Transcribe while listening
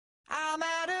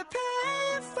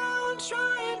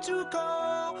to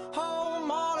go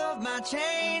home. All of my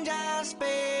change I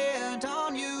spent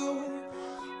on you.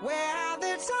 Where have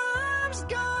the times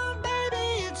gone,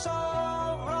 baby? It's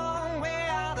all wrong. Where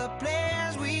are the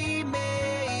plans we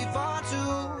made for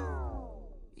two?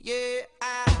 Yeah,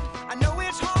 I know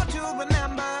it's hard to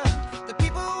remember the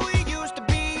people we used to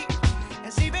be.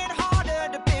 It's even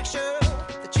harder to picture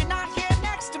that you're not here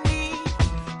next to me.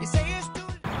 You say it's too.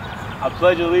 I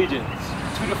pledge allegiance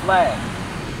to the flag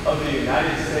of the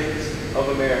United States of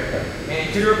America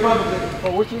and to the republic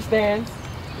for which it stands,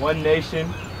 one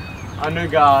nation, under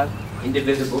God,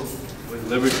 indivisible, with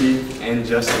liberty and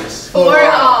justice for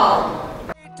all.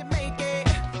 To make it,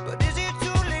 but is it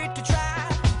too late to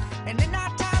try? And in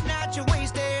that time that you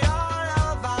wasted,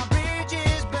 all of our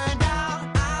bridges burned out.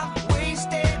 I've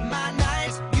wasted my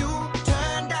nights, you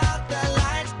turned out the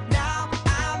lights. Now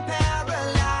I'm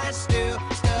paralyzed, still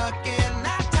stuck in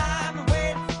that time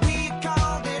when we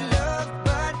called it love,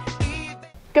 but even.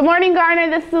 Good morning, Garner.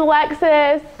 This is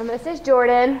Alexis. And this is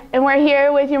Jordan. And we're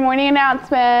here with your morning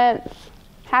announcements.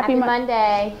 Happy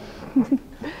Monday.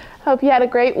 Hope you had a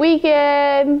great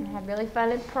weekend. I had really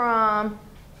fun at prom.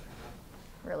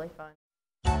 Really fun.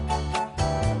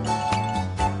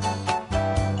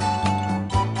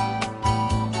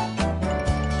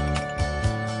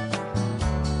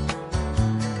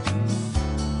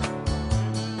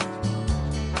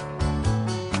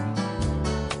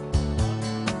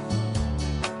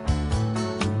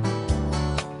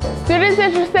 Students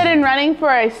interested in running for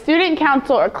a student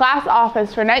council or class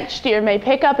office for next year may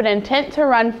pick up an intent to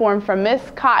run form from Ms.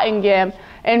 Cottingham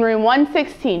in room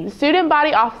 116. Student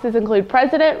body offices include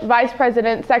president, vice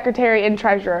president, secretary, and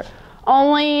treasurer.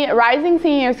 Only rising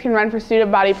seniors can run for student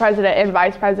body president and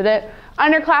vice president.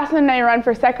 Underclassmen may run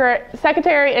for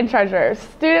secretary and treasurer.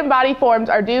 Student body forms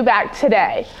are due back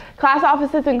today. Class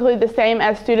offices include the same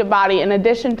as student body in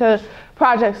addition to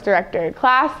projects director.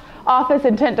 Class office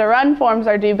intent to run forms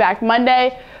are due back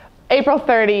Monday, April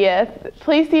 30th.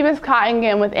 Please see Ms.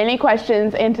 Cottingham with any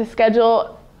questions and to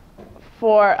schedule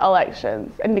for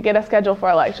elections and to get a schedule for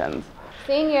elections.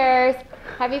 Seniors,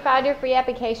 have you filed your free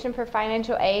application for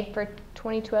financial aid for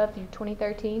 2012 through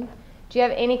 2013? Do you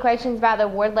have any questions about the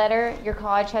award letter your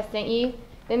college has sent you?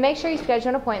 Then make sure you schedule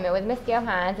an appointment with Ms. Gail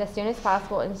Hines as soon as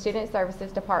possible in the Student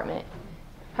Services Department.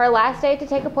 Her last date to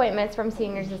take appointments from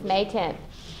seniors is May 10th.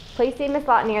 Please see Ms.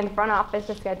 Lotney in the front office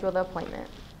to schedule the appointment.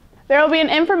 There will be an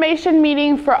information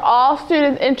meeting for all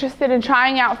students interested in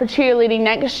trying out for cheerleading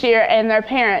next year and their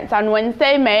parents on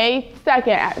Wednesday, May 2nd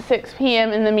at 6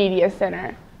 p.m. in the Media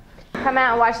Center. Come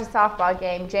out and watch the softball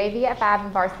game, JV at 5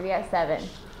 and varsity at 7.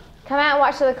 Come out and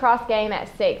watch the lacrosse game at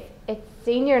 6. It's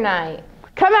senior night.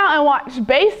 Come out and watch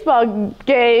baseball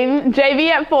game, JV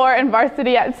at 4 and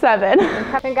varsity at 7.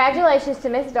 Congratulations to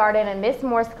Ms. Darden and Ms.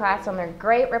 Moore's class on their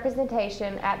great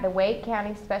representation at the Wade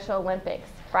County Special Olympics,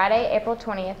 Friday, April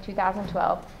 20th,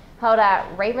 2012, held at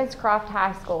Ravenscroft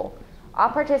High School. All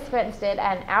participants did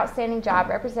an outstanding job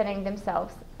representing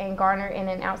themselves and Garner in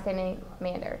an outstanding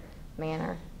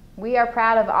manner. We are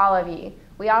proud of all of you.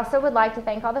 We also would like to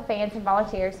thank all the fans and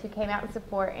volunteers who came out and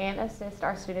support and assist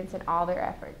our students in all their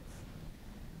efforts.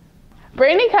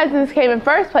 Brandy Cousins came in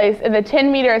first place in the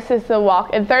 10-meter assisted walk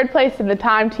and third place in the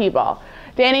timed T-ball.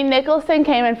 Danny Nicholson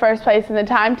came in first place in the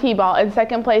timed T-ball and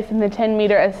second place in the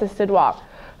 10-meter assisted walk.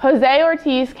 Jose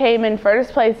Ortiz came in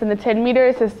first place in the 10-meter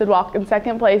assisted walk and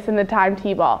second place in the timed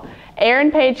T-ball. Aaron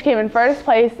Page came in first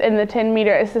place in the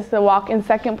 10-meter assisted walk and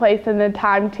second place in the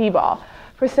timed T-ball.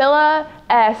 Priscilla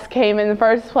S. came in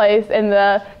first place in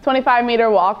the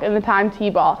 25-meter walk and the timed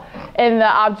T-ball in the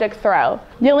object throw.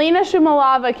 Yelena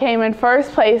Shumalava came in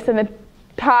first place in the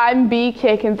time B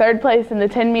kick and third place in the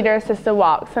 10-meter assisted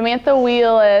walk. Samantha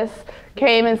Wheelis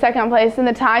came in second place in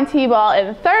the timed T-ball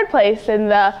and third place in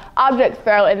the object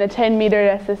throw in the 10-meter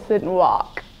assisted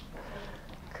walk.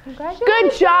 Congratulations.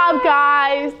 Good job,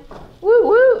 guys. Woo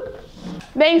woo.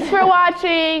 Thanks for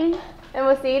watching. And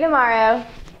we'll see you tomorrow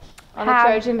on the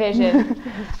Trojan Vision.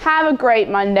 Have a great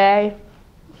Monday.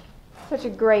 Such a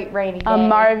great rainy day. A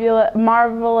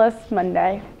marvelous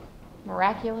Monday.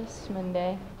 Miraculous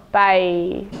Monday.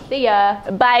 Bye. See ya.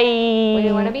 Bye.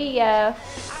 We want to be ya.